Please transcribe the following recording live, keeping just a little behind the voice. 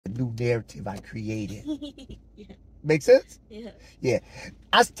new narrative I created. Yeah. Make sense? Yeah. Yeah.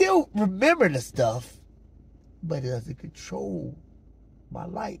 I still remember the stuff, but it doesn't control my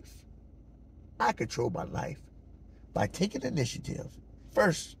life. I control my life by taking initiative.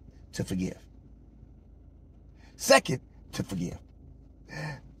 First, to forgive. Second, to forgive.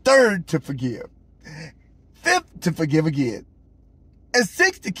 Third, to forgive. Fifth, to forgive again. And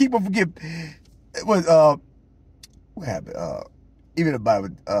sixth, to keep on forgiving. It was, what happened? Even the Bible,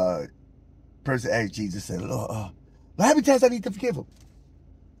 person asked Jesus, said, Lord, how many times I need to forgive him?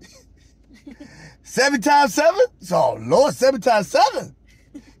 7 times 7? So, Lord, 7 times 7.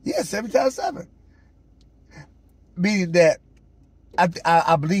 Yeah, 7 times 7. Meaning that,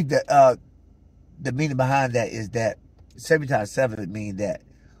 I believe that the meaning behind that is that 7 times 7 means that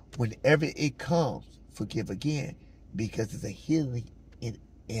whenever it comes, forgive again, because there's a healing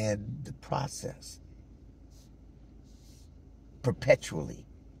in the process. Perpetually.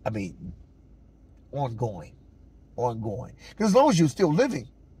 I mean, ongoing. Because as long as you're still living,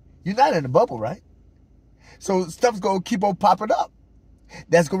 you're not in a bubble, right? So stuff's going to keep on popping up.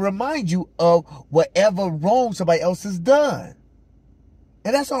 That's going to remind you of whatever wrong somebody else has done.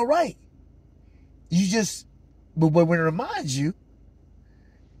 And that's all right. But when it reminds you,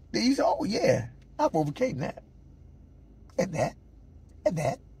 then you say, oh yeah, I've overcame that. And that. And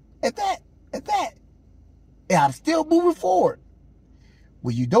that. And that. And that. And I'm still moving forward.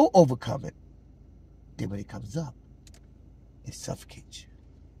 When you don't overcome it, then when it comes up, it suffocates you.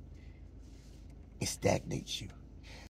 It stagnates you.